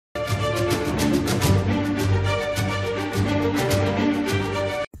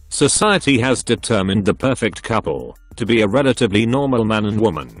Society has determined the perfect couple to be a relatively normal man and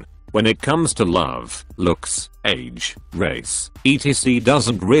woman. When it comes to love, looks, age, race, etc.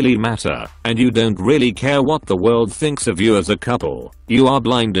 doesn't really matter, and you don't really care what the world thinks of you as a couple. You are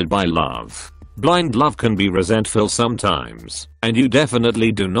blinded by love. Blind love can be resentful sometimes, and you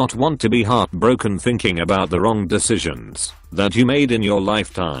definitely do not want to be heartbroken thinking about the wrong decisions that you made in your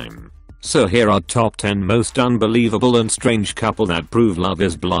lifetime. So here are top 10 most unbelievable and strange couple that prove love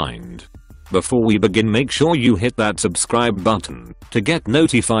is blind. Before we begin, make sure you hit that subscribe button to get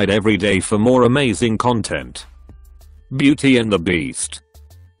notified every day for more amazing content. Beauty and the Beast.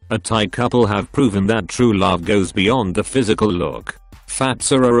 A Thai couple have proven that true love goes beyond the physical look.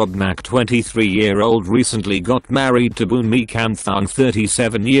 Fatsura Rubnak, 23-year-old, recently got married to Boonmi Kamthang,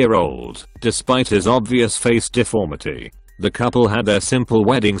 37-year-old, despite his obvious face deformity. The couple had their simple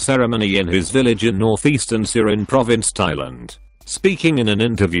wedding ceremony in his village in northeastern Surin province, Thailand. Speaking in an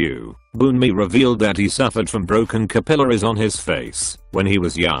interview, Boonmi revealed that he suffered from broken capillaries on his face when he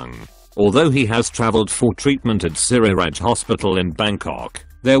was young. Although he has traveled for treatment at Siriraj Hospital in Bangkok,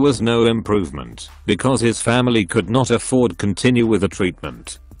 there was no improvement because his family could not afford continue with the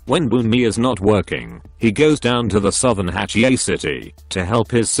treatment. When Boonmi is not working, he goes down to the southern Hachiay city to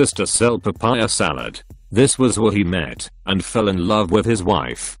help his sister sell papaya salad. This was where he met and fell in love with his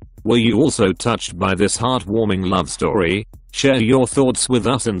wife. Were you also touched by this heartwarming love story? Share your thoughts with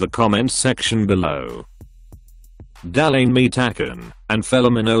us in the comments section below. Dalain Mitakan and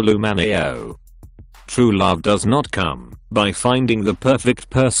Philomena Maneo. True love does not come by finding the perfect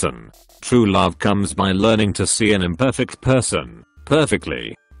person. True love comes by learning to see an imperfect person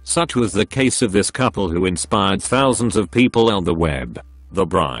perfectly. Such was the case of this couple who inspired thousands of people on the web. The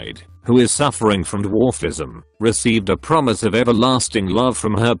bride, who is suffering from dwarfism, received a promise of everlasting love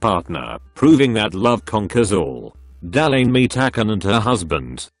from her partner, proving that love conquers all. Dalain Mitakan and her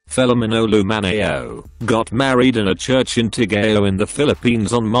husband, Philomena Maneo, got married in a church in Tagaytay in the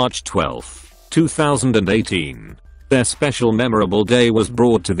Philippines on March 12, 2018. Their special memorable day was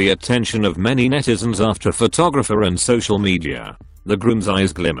brought to the attention of many netizens after photographer and social media. The groom's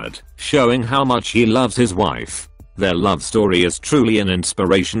eyes glimmered, showing how much he loves his wife. Their love story is truly an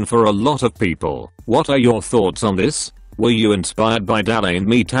inspiration for a lot of people. What are your thoughts on this? Were you inspired by Dalain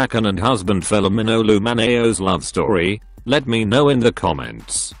Mitakan and husband Philomena Maneo's love story? Let me know in the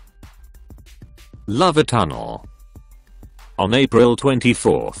comments. Love Tunnel. On April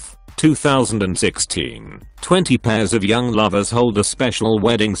 24, 2016, 20 pairs of young lovers hold a special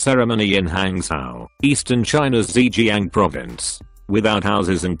wedding ceremony in Hangzhou, eastern China's Zhejiang province. Without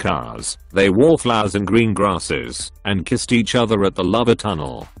houses and cars, they wore flowers and green grasses and kissed each other at the Love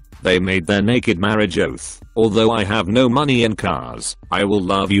Tunnel. They made their naked marriage oath. Although I have no money and cars, I will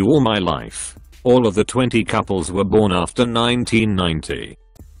love you all my life. All of the 20 couples were born after 1990.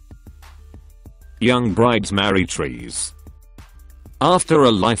 Young brides marry trees. After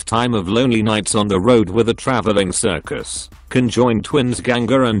a lifetime of lonely nights on the road with a traveling circus, conjoined twins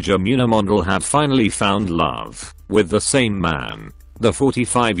Ganga and Jamuna Mondal have finally found love with the same man. The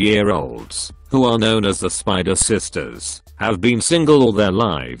 45-year-olds, who are known as the Spider Sisters, have been single all their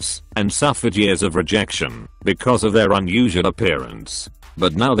lives and suffered years of rejection because of their unusual appearance.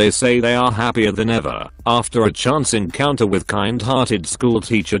 But now they say they are happier than ever after a chance encounter with kind-hearted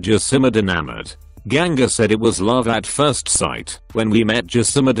schoolteacher Jasimuddin Ahmed. Ganga said it was love at first sight. When we met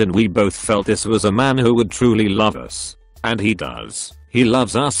Jasimuddin, we both felt this was a man who would truly love us. And he does. He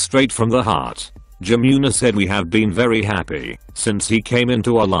loves us straight from the heart. Jamuna said we have been very happy since he came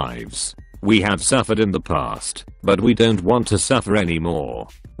into our lives. We have suffered in the past, but we don't want to suffer anymore.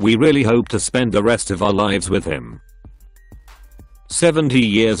 We really hope to spend the rest of our lives with him. 70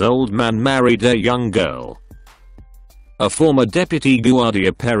 years old man married a young girl. A former deputy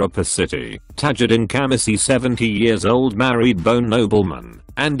Guardia Perapacity, Tajuddin Kamisi, 70 years old, married Bone nobleman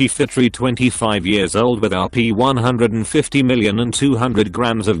Andy Fitri, 25 years old, with Rp 150 million and 200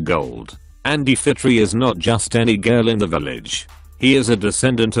 grams of gold. Andy Fitri is not just any girl in the village. He is a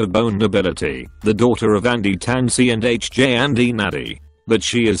descendant of Bone nobility, the daughter of Andy Tansi and HJ Andy Nadi. But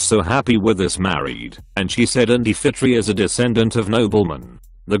she is so happy with this married, and she said Andy Fitri is a descendant of noblemen.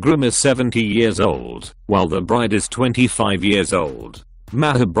 The groom is 70 years old, while the bride is 25 years old.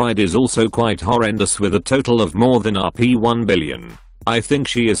 Maher bride is also quite horrendous with a total of more than Rp 1 billion. I think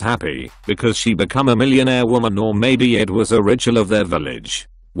she is happy because she become a millionaire woman, or maybe it was a ritual of their village.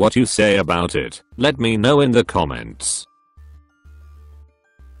 What you say about it? Let me know in the comments.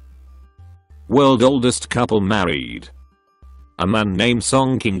 World oldest couple married. A man named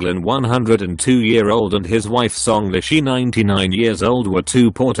Song Kinglin, 102-year-old, and his wife Song Lishi, 99 years old, were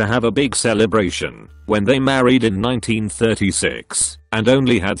too poor to have a big celebration when they married in 1936 and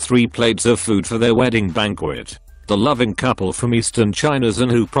only had 3 plates of food for their wedding banquet. The loving couple from eastern China's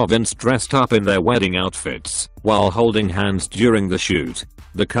Anhui province dressed up in their wedding outfits while holding hands during the shoot.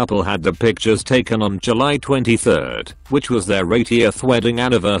 The couple had the pictures taken on July 23rd, which was their 80th wedding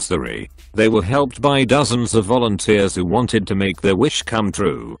anniversary. They were helped by dozens of volunteers who wanted to make their wish come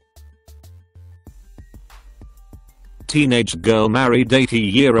true. Teenage girl married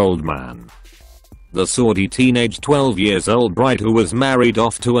 80-year-old man. The Saudi teenage 12 years old bride who was married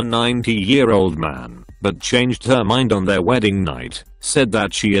off to a 90-year-old man, but changed her mind on their wedding night, said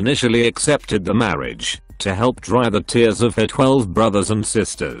that she initially accepted the marriage to help dry the tears of her 12 brothers and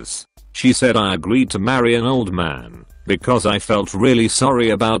sisters. She said, "I agreed to marry an old man because I felt really sorry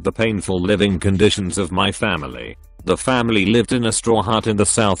about the painful living conditions of my family." The family lived in a straw hut in the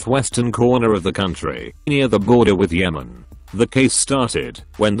southwestern corner of the country, near the border with Yemen. The case started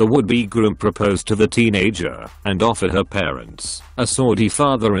when the would-be groom proposed to the teenager and offered her parents, a Saudi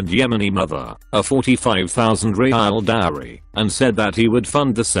father and Yemeni mother, a 45,000 rial dowry, and said that he would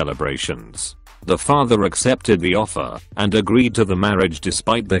fund the celebrations. The father accepted the offer and agreed to the marriage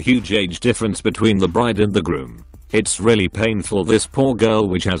despite the huge age difference between the bride and the groom. It's really painful, this poor girl,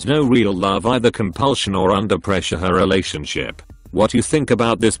 which has no real love, either compulsion or under pressure, her relationship. What you think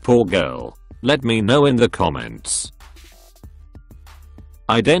about this poor girl? Let me know in the comments.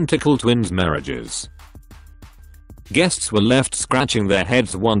 Identical twins marriages. Guests were left scratching their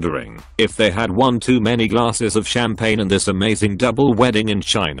heads wondering if they had one too many glasses of champagne in this amazing double wedding in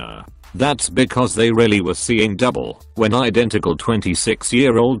China. That's because they really were seeing double when identical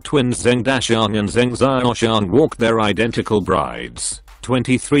 26-year-old twins Zheng Dashan and Zheng Xiaoshan walked their identical brides,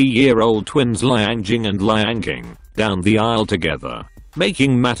 23-year-old twins Liang Jing and Liang Qing, down the aisle together.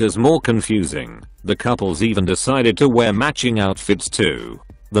 Making matters more confusing, the couples even decided to wear matching outfits too.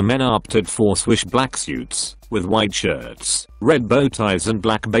 The men opted for swish black suits with white shirts, red bow ties and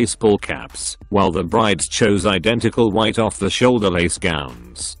black baseball caps, while the brides chose identical white off-the-shoulder lace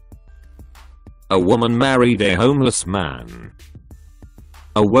gowns. A woman married a homeless man.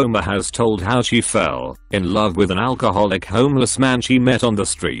 A woman has told how she fell in love with an alcoholic homeless man she met on the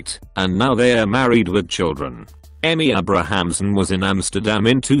street, and now they are married with children. Emmy Abrahamson was in Amsterdam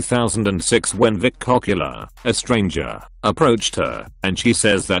in 2006 when Vic Cockula, a stranger, approached her, and she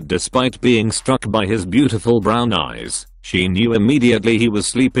says that despite being struck by his beautiful brown eyes, she knew immediately he was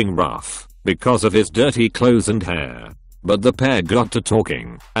sleeping rough because of his dirty clothes and hair. But the pair got to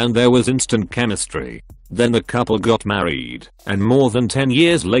talking, and there was instant chemistry. Then the couple got married, and more than 10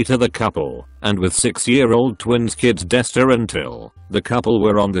 years later the couple, and with 6-year-old twins kids Desta and Till, the couple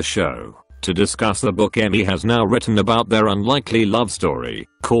were on the show to discuss the book Emmy has now written about their unlikely love story,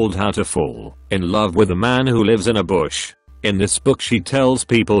 called How to Fall in Love with a Man Who Lives in a Bush. In this book she tells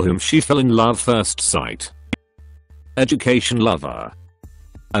people whom she fell in love first sight. Education lover.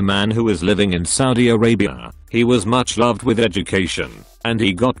 A man who was living in Saudi Arabia. He was much loved with education, and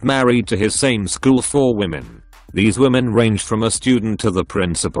he got married to his same school 4 women. These women ranged from a student to the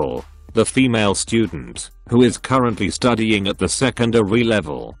principal. The female student, who is currently studying at the secondary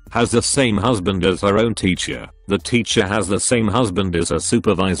level, has the same husband as her own teacher. The teacher has the same husband as her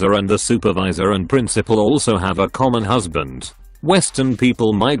supervisor, and the supervisor and principal also have a common husband. Western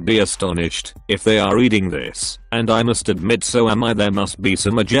people might be astonished if they are reading this, and I must admit so am I. There must be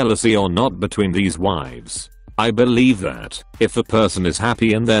some jealousy or not between these wives. I believe that if a person is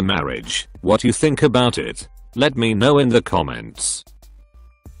happy in their marriage, what you think about it? Let me know in the comments.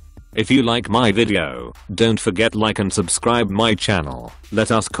 If you like my video, don't forget like and subscribe my channel.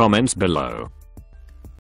 Let us comments below.